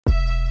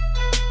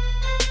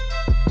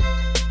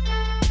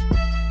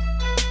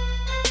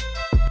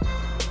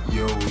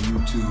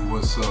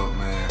What's up,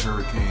 man?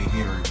 Hurricane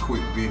here, a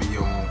quick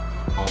video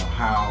on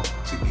how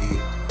to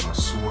get a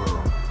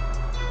swirl.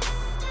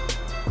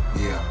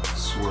 Yeah,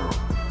 swirl.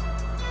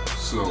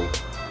 So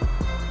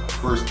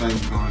first thing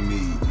you're gonna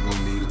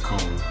need a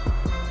comb,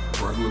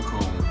 regular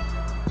comb,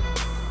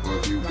 or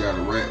if you've got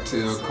a rat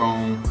tail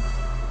comb,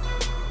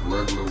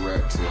 regular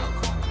rat tail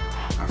comb.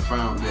 I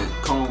found that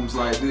combs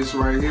like this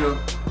right here,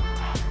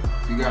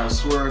 if you got a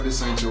swirl,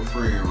 this ain't your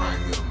friend right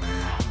here,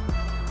 man.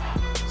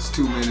 There's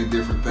too many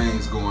different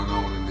things going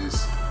on in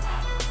this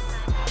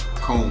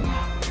comb,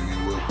 and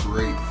it will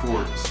create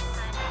forks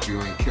if you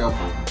ain't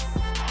careful.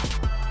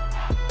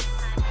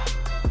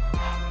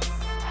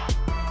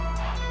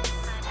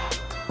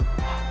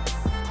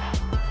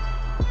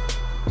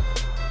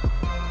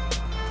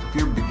 If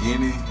you're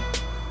beginning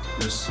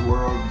your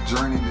swirl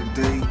journey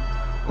today,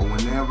 or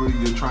whenever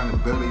you're trying to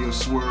better your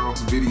swirl,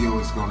 this video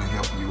is going to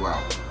help you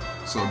out.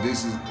 So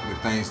this is the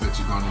things that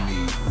you're going to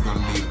need. You're going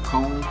to need a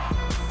comb,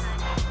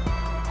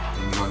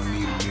 and you're going to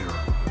need a mirror.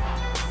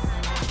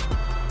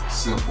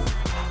 Simple.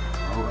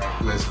 All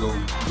right, let's go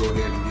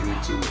ahead and get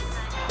into it.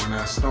 When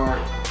I start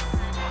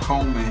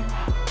combing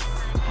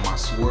my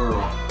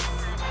swirl,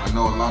 I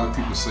know a lot of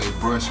people say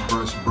brush,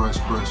 but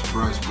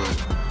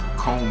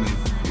combing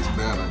is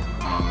better.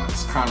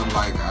 It's kind of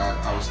like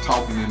I was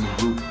talking in the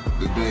group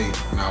today,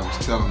 and I was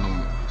telling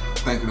them,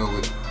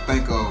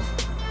 think of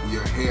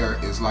your hair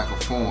is like a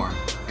form,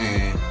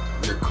 and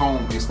your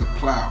comb is the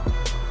plow,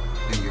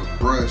 and your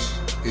brush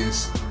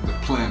is the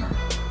planter.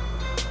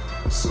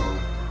 So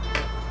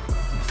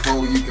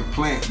before you can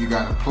plant, you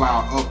got to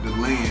plow up the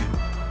land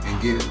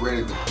and get it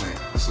ready to plant.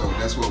 So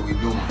that's what we're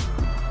doing.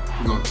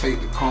 We're going to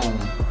take the comb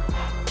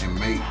and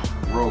make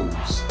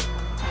rows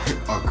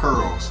or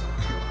curls.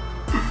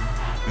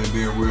 And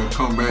then we'll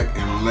come back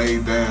and lay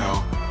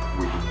down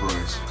with the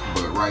brush.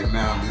 But right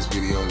now, this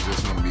video is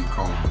just gonna be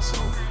combing, so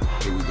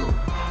here we go.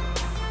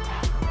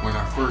 When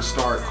I first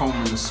start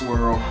combing the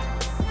swirl,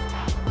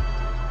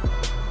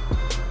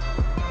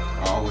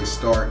 I always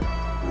start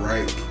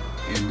right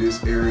in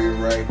this area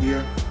right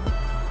here.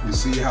 You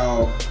see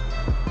how,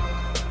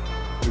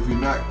 if you're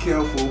not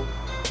careful,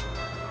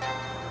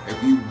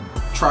 if you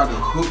try to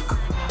hook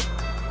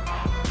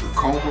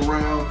comb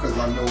around, because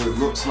I know it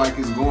looks like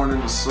it's going in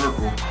a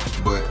circle,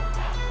 but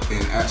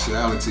in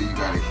actuality you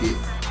gotta hit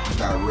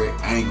direct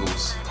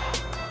angles,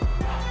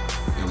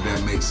 if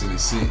that makes any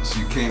sense.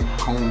 You can't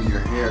comb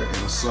your hair in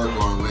a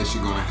circle unless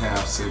you're gonna have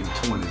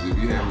 720s. If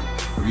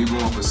you're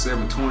going for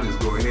 720s,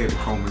 go ahead and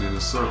comb it in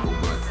a circle.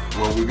 But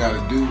what we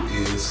gotta do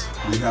is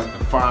you have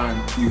to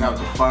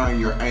find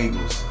your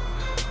angles.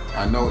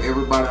 I know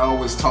everybody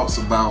always talks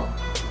about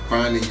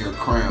finding your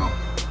crown,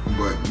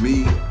 but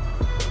me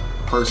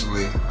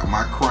personally,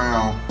 my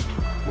crown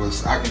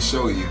was, I can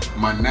show you,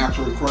 my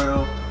natural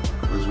crown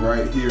was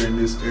right here in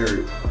this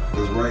area.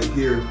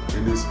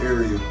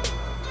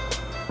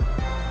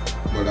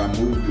 But I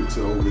moved it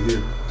to over here.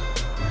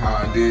 And how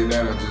I did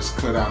that, I just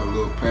cut out a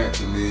little patch,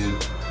 and then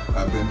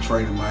I've been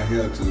training my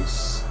hair to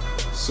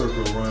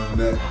circle around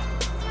that.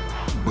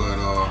 But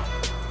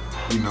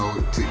you know,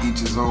 to each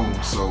his own,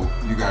 so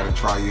you gotta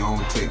try your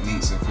own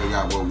techniques and figure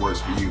out what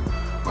works for you.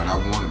 But I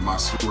wanted my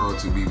swirl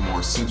to be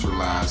more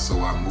centralized, so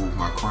I moved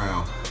my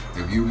crown.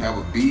 If you have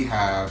a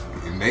beehive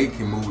and they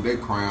can move their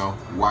crown,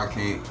 why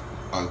can't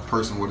a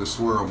person with a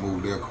swirl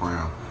move their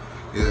crown?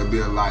 It'll be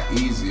a lot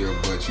easier,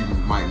 but you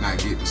might not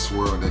get the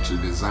swirl that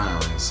you're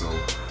desiring. So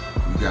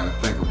you gotta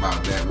think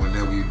about that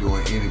whenever you're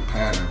doing any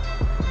pattern.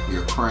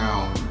 Your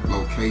crown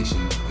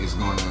location is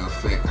gonna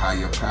affect how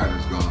your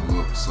pattern's gonna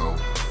look. So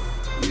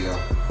yeah.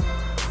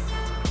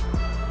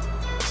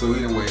 So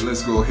anyway,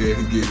 let's go ahead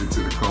and get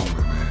into the combing,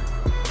 man.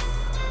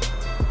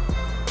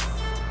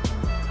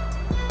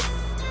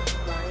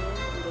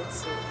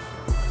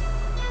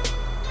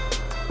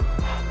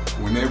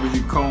 Whenever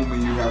you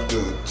combing, you have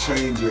to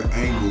change your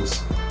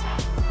angles.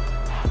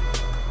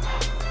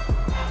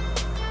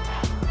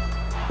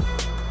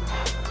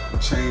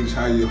 Change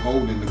how you're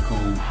holding the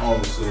comb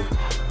also.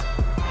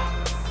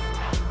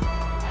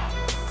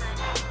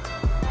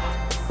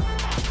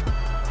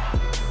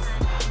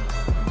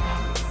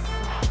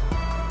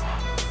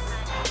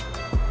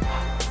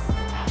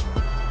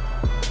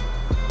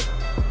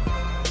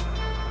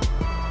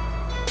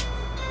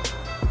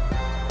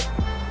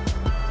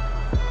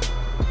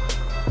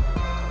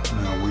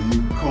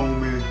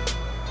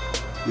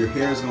 Your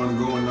hair is going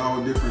to go in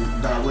all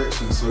different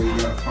directions, so you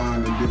got to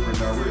find the different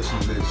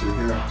directions that your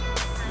hair,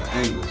 the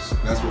angles.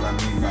 That's what I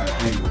mean by the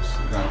angles.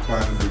 You got to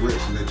find the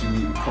direction that you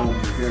need to comb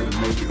your hair to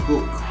make it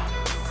hook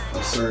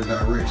a certain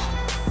direction.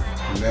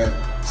 And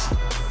that's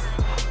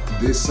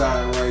this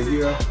side right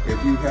here.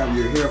 If you have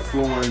your hair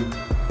flowing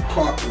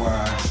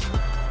clockwise,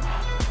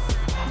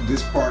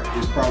 this part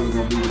is probably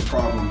going to be the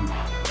problem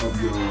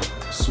of your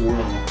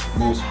swirl.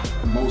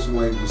 Most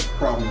waves'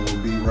 problem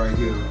will be right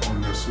here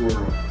on their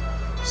swirl.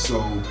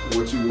 So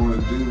what you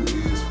want to do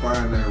is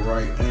find that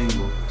right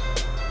angle.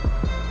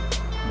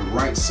 The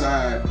right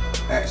side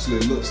actually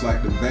looks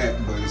like the back,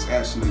 but it's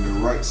actually the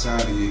right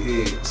side of your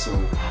head. So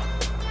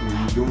when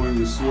you're doing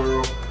your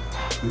swirl,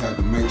 You have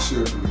to make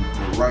sure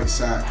the right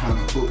side kind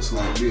of hooks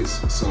like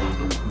this. So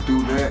to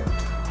do that,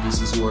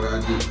 this is what I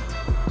do.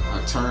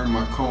 I turn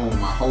my comb,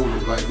 I hold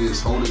it like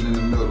this, hold it in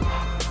the middle.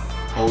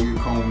 Hold your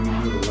comb in the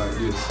middle like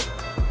this.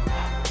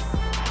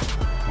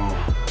 Boom.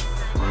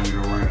 Bring it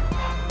around.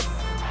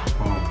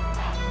 Boom.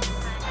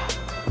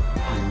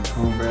 And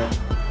come back.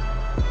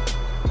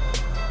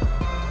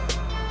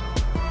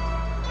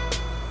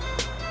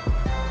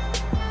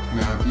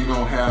 Now, if you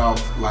don't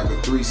have like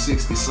a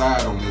 360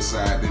 side on this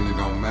side, then it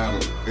don't matter.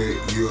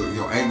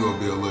 Your angle will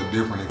be a little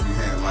different if you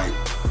had like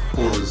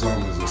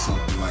horizontals or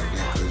something like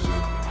that, because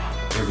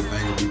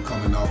everything will be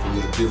coming off a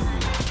little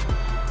differently.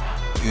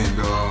 And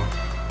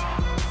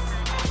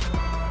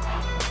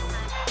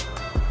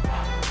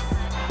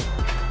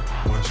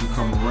once you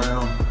come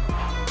around,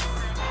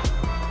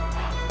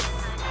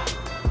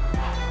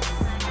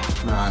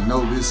 now I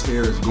know this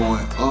hair is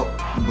going up,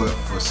 but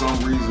for some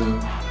reason,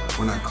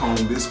 when I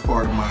comb this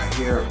part of my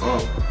hair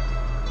up,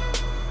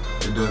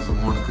 it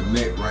doesn't want to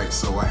connect right,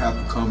 so I have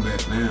to come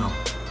back down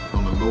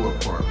on the lower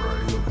part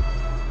right here.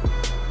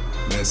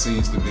 That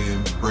seems to be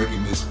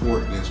breaking this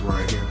fork that's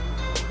right here.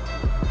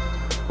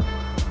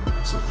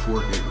 It's a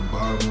fork at the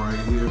bottom right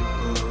here,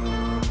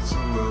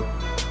 somewhere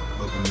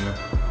up in there.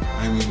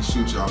 I ain't mean to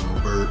shoot y'all no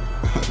bird,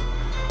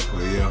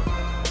 but yeah.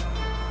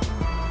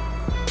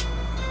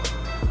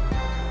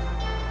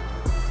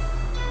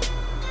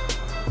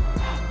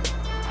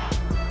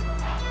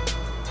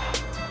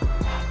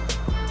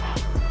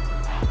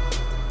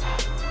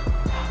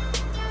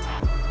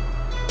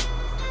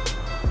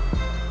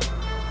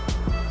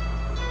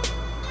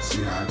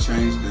 See how I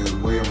changed the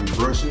way I'm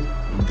brushing?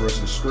 I'm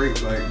brushing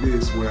straight like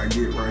this. When I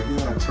get right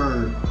here, I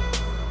turn,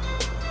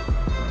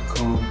 I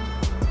comb.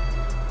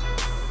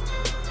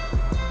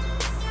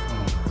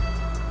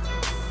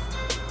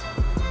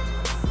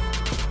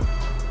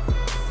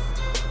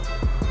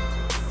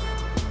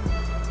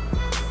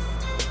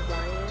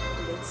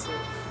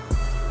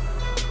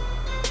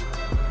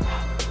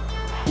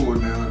 Pull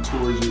down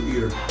towards your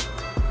ear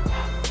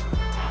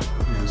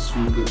and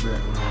swoop it back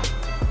around.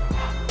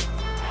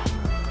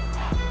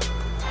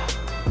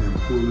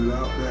 Pull it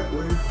out that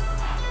way.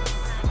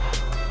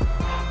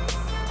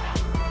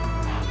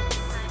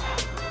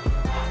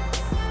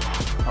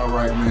 All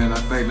right, man, I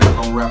think that's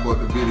gonna wrap up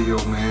the video,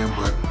 man.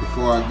 But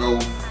before I go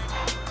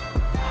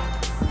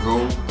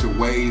to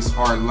Waves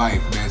Are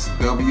Life. That's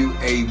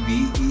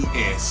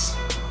WAVES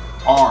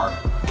R,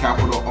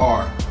 capital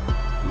R,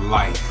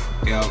 Life,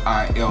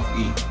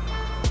 LIFE.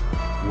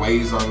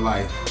 Waves Are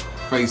Life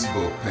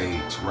Facebook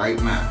page right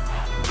now.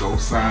 Go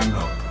sign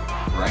up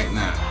right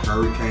now.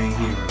 Hurricane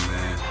Healing,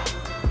 man.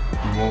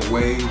 You want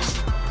waves?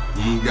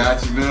 You ain't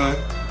got you none?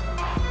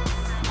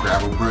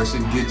 Grab a brush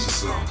and get you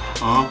some,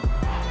 huh?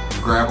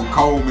 Grab a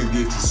comb and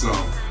get you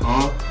some,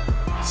 huh?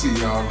 See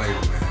y'all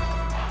later, man.